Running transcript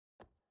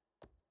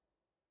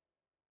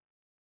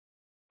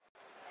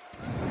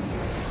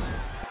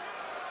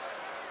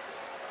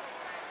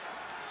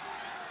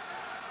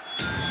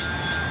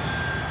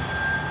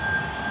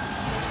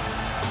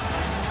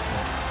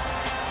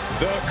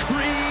The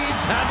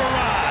Creeds have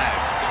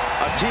arrived.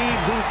 A team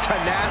whose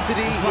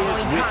tenacity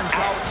is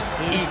without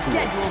equal.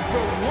 Scheduled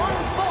for one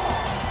fall,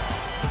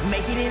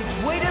 making his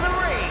way to the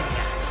ring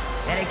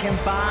at a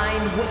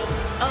combined weight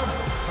of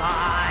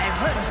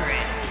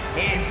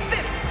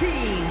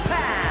 515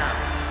 pounds.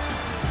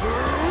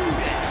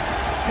 Brutus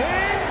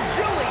and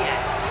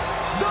Julius,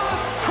 the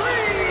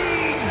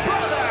Creed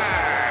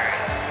brothers.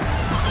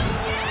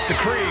 The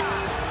Creed.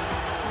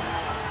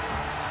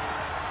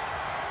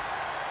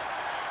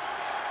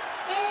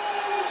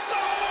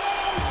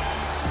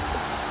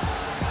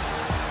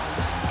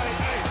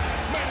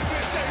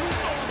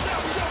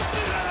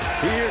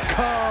 Here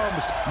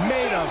comes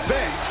main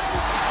event,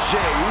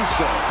 Jey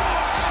USO.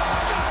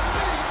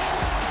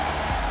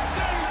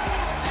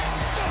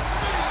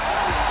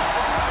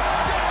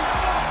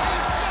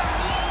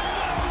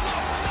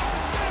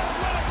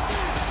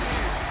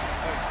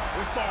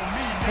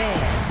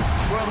 Hands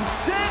from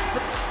San.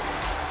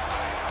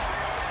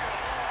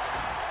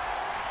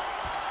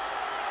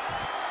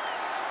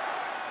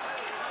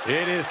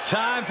 It is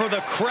time for the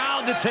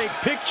crowd to take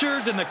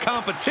pictures and the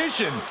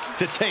competition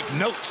to take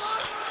notes.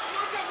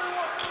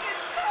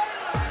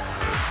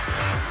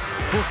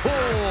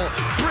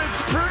 Prince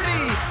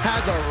Pretty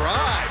has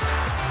arrived.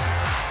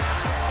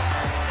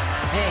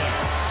 And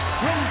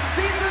from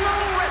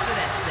seasonal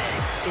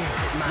residences,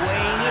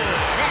 weighing in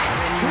at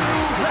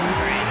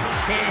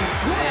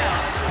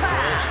 212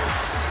 pounds.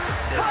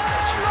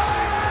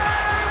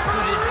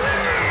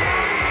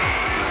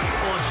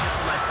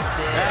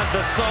 As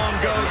the song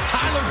goes,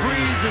 Tyler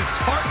Breeze is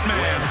part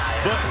man,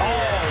 but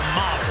all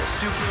models.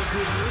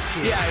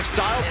 Yeah, if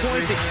style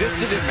points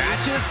existed in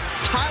matches,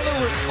 Tyler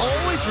would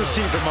always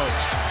receive the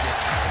most.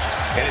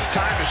 And it's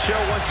time to show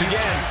once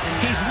again,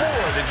 he's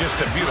more than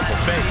just a beautiful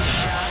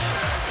face.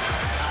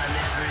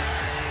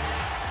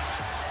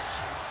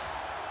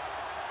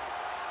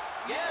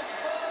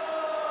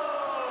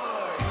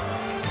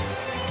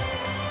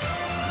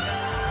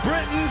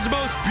 Britain's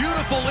most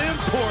beautiful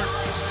import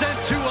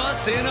sent to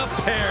us in a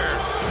pair.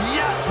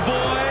 Yes,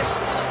 boy!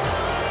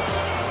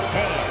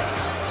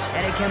 And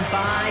at a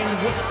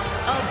combined weight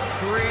of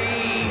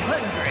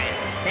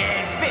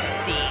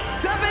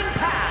 357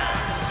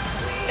 pounds,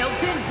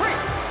 Elton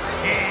Prince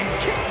and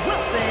Kit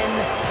Wilson,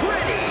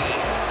 Pretty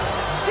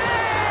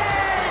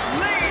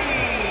Deadly!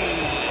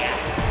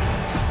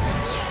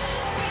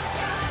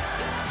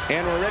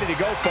 And we're ready to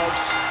go,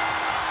 folks.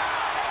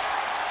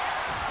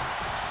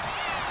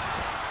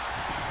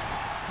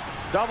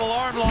 Double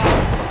arm lock.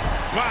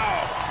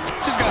 Wow.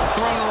 Just got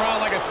thrown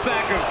around like a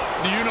sack of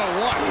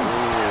you-know-what.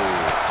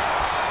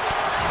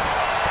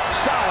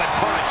 Solid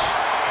punch.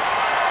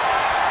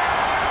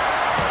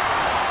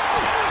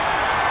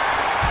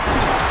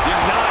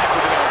 Denied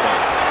with an elbow.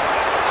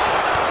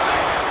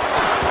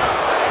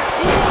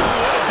 Ooh,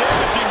 what a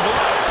damaging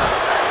blow.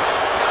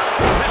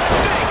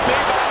 Mistake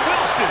made by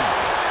Wilson.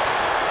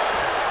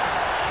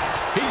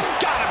 He's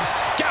got him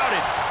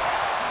scouted.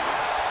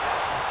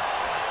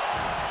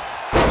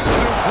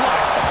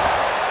 Suplex.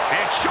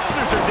 And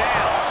shoulders are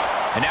down.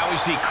 And now we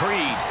see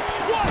Creed.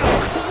 What a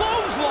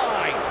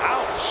clothesline.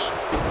 Ouch.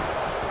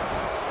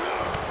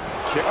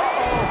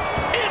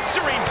 Uh-oh.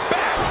 Answering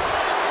back.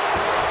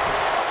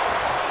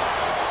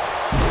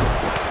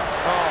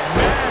 Oh,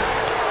 man.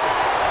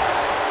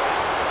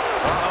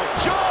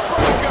 Uh-oh.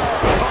 Jawbreaker.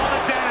 Call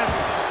it, Dennis.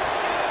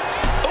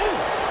 Ooh.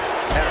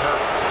 That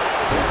hurt.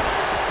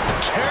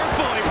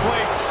 Carefully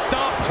placed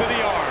stomp to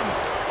the arm.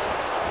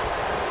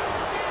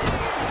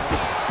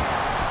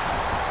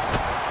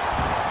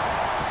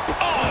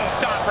 Oh,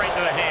 stop right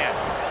to the hand.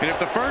 And if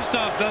the first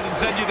stomp doesn't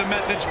send you the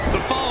message,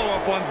 the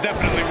follow-up ones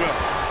definitely will.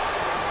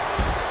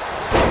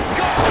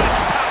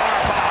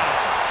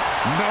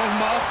 No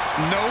muss,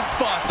 no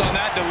fuss on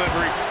that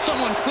delivery.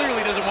 Someone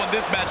clearly doesn't want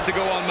this match to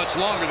go on much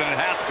longer than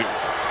it has to.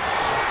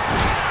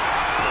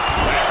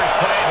 Whatever's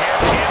playing here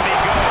can be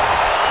good.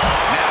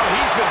 Now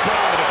he's been put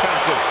on the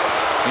defensive.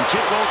 And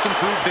Kit Wilson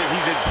proved that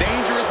he's as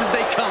dangerous as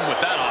they come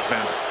with that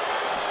offense.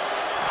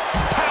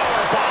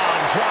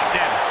 Powerbomb dropped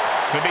in.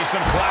 Could be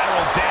some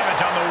collateral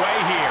damage on the way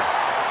here.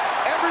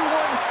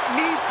 Everyone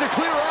needs to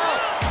clear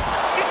out,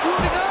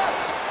 including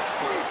us.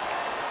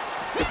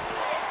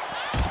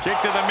 Kick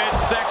to the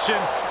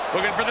midsection,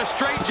 looking for the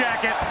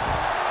straitjacket.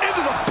 Into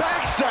the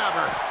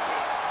backstabber.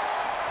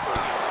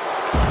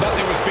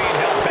 Nothing was being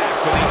held back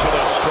with each of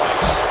those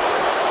strikes.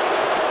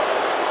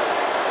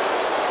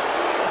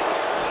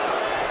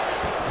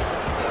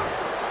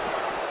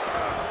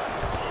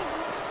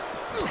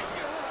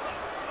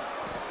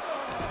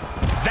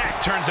 That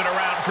turns it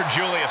around for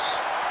Julius.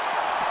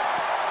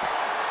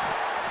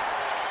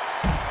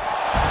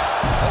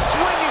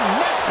 Swinging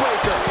neck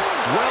breaker.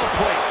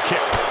 Well-placed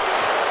kick.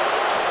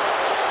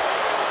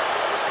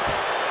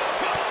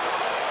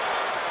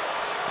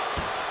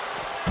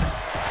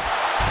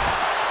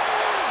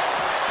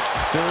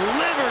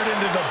 Delivered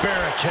into the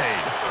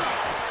barricade.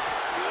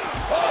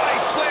 Oh, he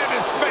slammed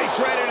his face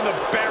right into the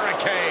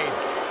barricade.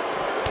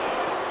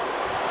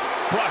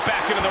 Brought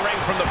back into the ring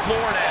from the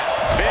floor now.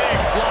 Big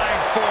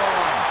flying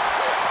forearm.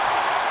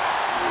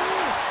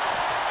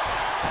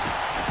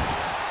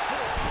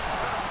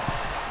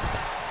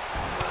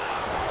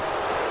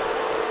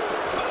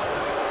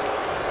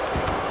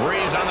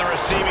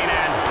 receiving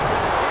end.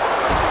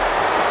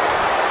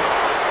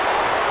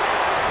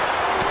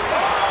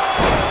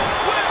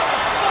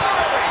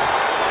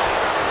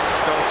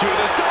 Don't do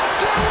this. Don't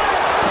do it!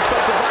 I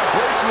felt the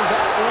vibration of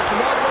that one from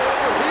all the way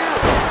over here.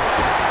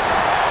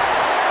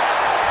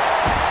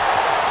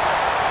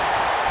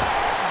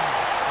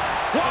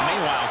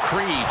 Meanwhile,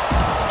 Creed.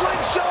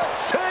 Slingshot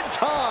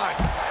senton.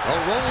 A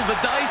roll of the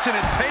dice, and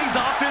it pays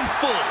off in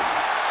full.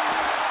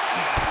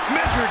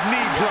 Measured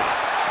knee drop.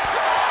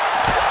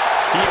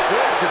 He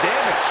avoids the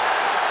damage.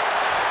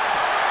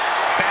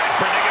 Bad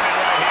predicament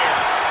right here.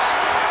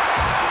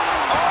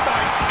 Oh,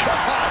 my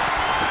God.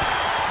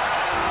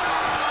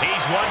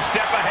 He's one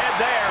step ahead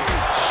there.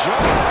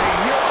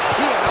 Giant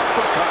European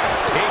uppercut.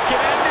 He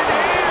can end it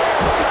here.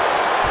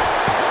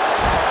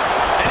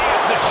 And he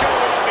has the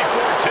shoulder up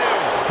before two.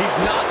 He's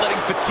not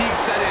letting fatigue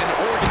set in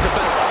or get the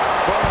better.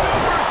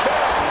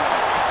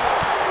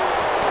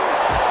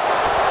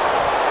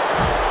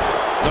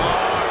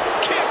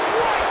 Kick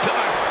right to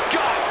the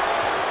gut.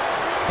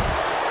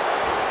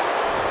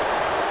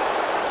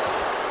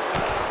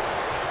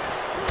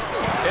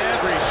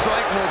 Every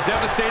strike more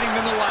devastating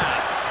than the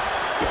last.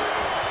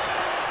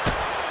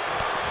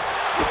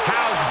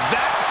 How's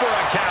that for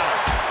a counter?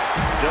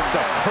 Just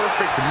a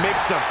perfect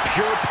mix of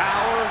pure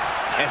power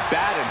and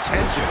bad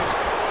intentions.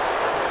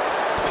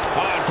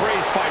 And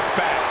Breeze fights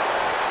back.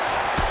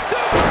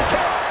 Super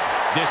kick.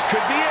 This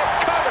could be it.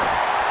 Cover.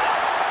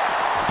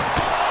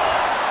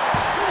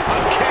 A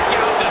kick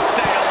out to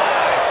stay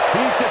alive.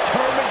 He's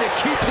determined to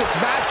keep this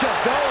matchup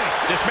going.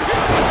 This may be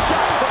a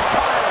shot from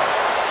Tyler.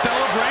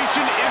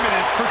 Celebration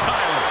imminent for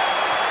Tyler.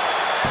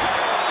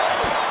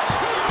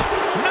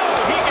 No,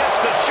 he gets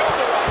the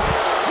shoulder up.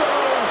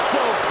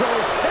 So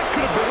close. That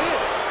could have been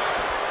it.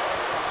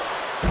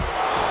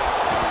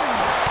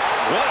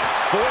 What a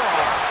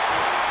forearm.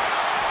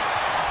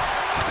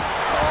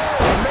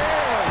 Oh,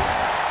 man.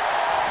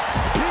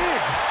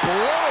 Big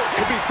blow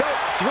could be felt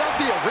throughout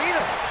the arena.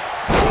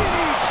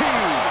 DDT.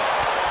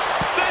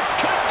 This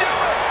could do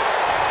it.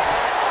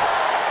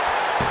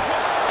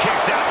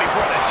 Kicks out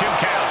before the 2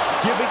 count.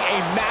 Giving a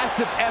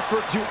massive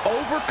effort to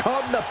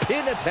overcome the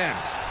pin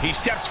attempt. He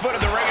steps foot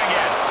in the ring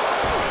again.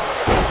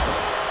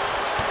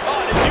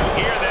 Oh, did you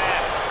hear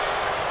that?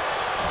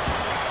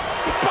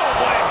 Boom,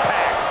 what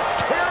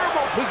impact.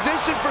 Terrible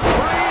position for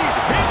Creed.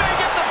 He may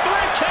get the 3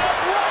 count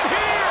right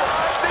here.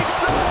 I think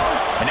so.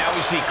 And now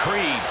we see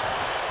Creed.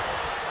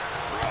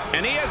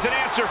 And he has an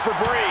answer for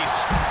Breeze.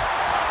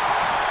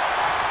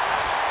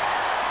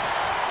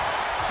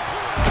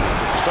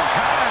 Some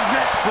kind of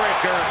neck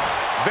breaker.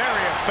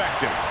 Very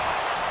effective.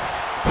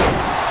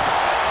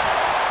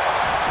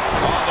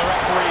 Oh, the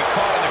referee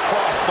caught in the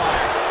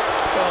crossfire.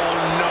 Oh,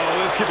 no.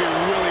 This could be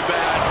really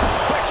bad.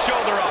 Quick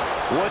shoulder up.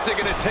 What's it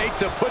going to take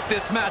to put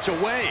this match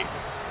away?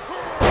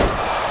 Oh,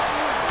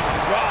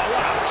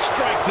 what a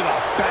strike to the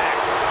back.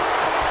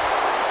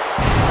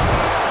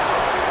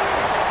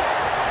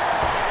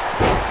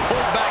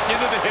 Pulled back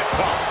into the hip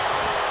toss.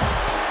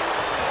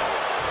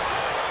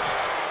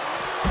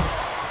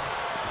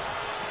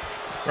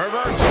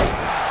 Reverse.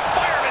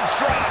 Fireman's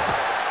drop.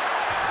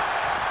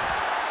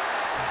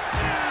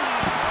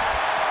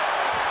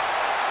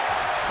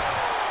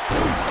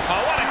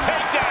 Oh, what a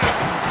takedown.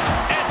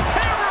 And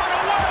hammering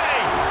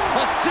away.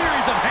 A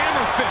series of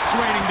hammer fists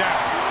raining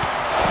down.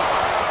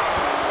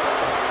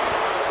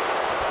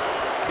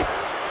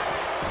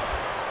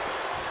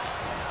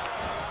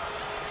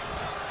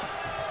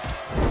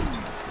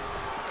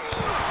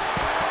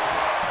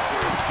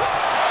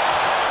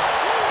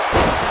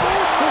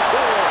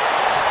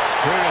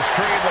 Here's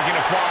Creed looking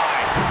to fly.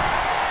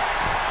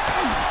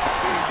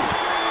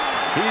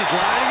 He's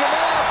lining him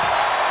up.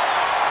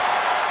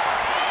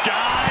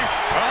 Sky.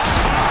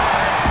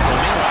 Well,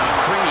 meanwhile,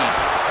 Creed.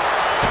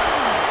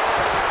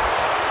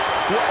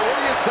 What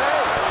do you say?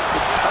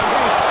 I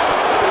mean,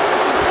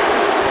 this is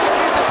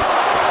amazing.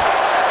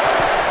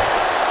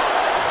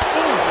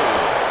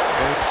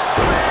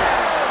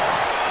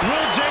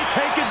 Will Jay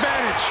take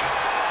advantage?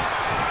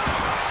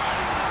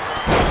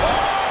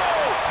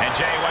 And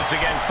Jay once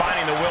again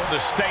finding the will to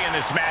stay in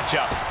this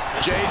matchup.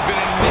 Jay's been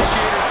an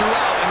initiator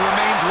throughout and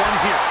remains one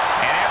here.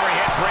 And every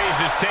hit Breeze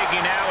is taking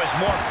now is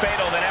more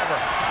fatal than ever.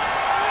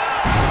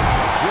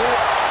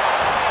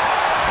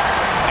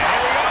 And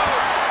here we go.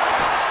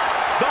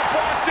 The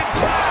Boston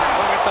Crab.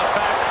 Look at the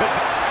back.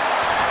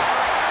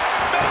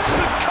 Makes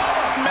the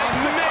cover.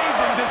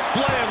 Amazing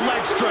display of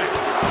leg strength.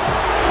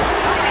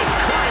 As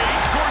Creed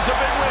scores a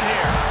big win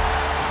here.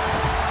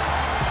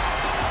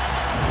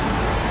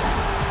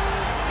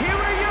 Here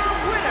are your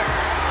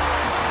winners,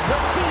 the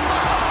team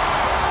of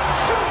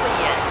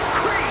Julius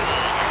Creed,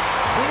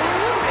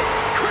 Brutus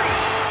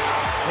Creed,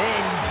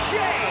 and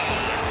Jay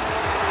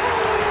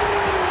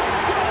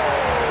USO.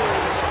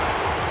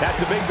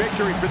 That's a big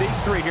victory for these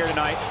three here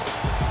tonight.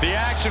 The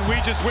action we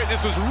just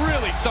witnessed was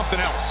really something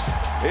else.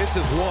 This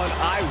is one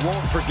I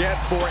won't forget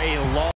for a long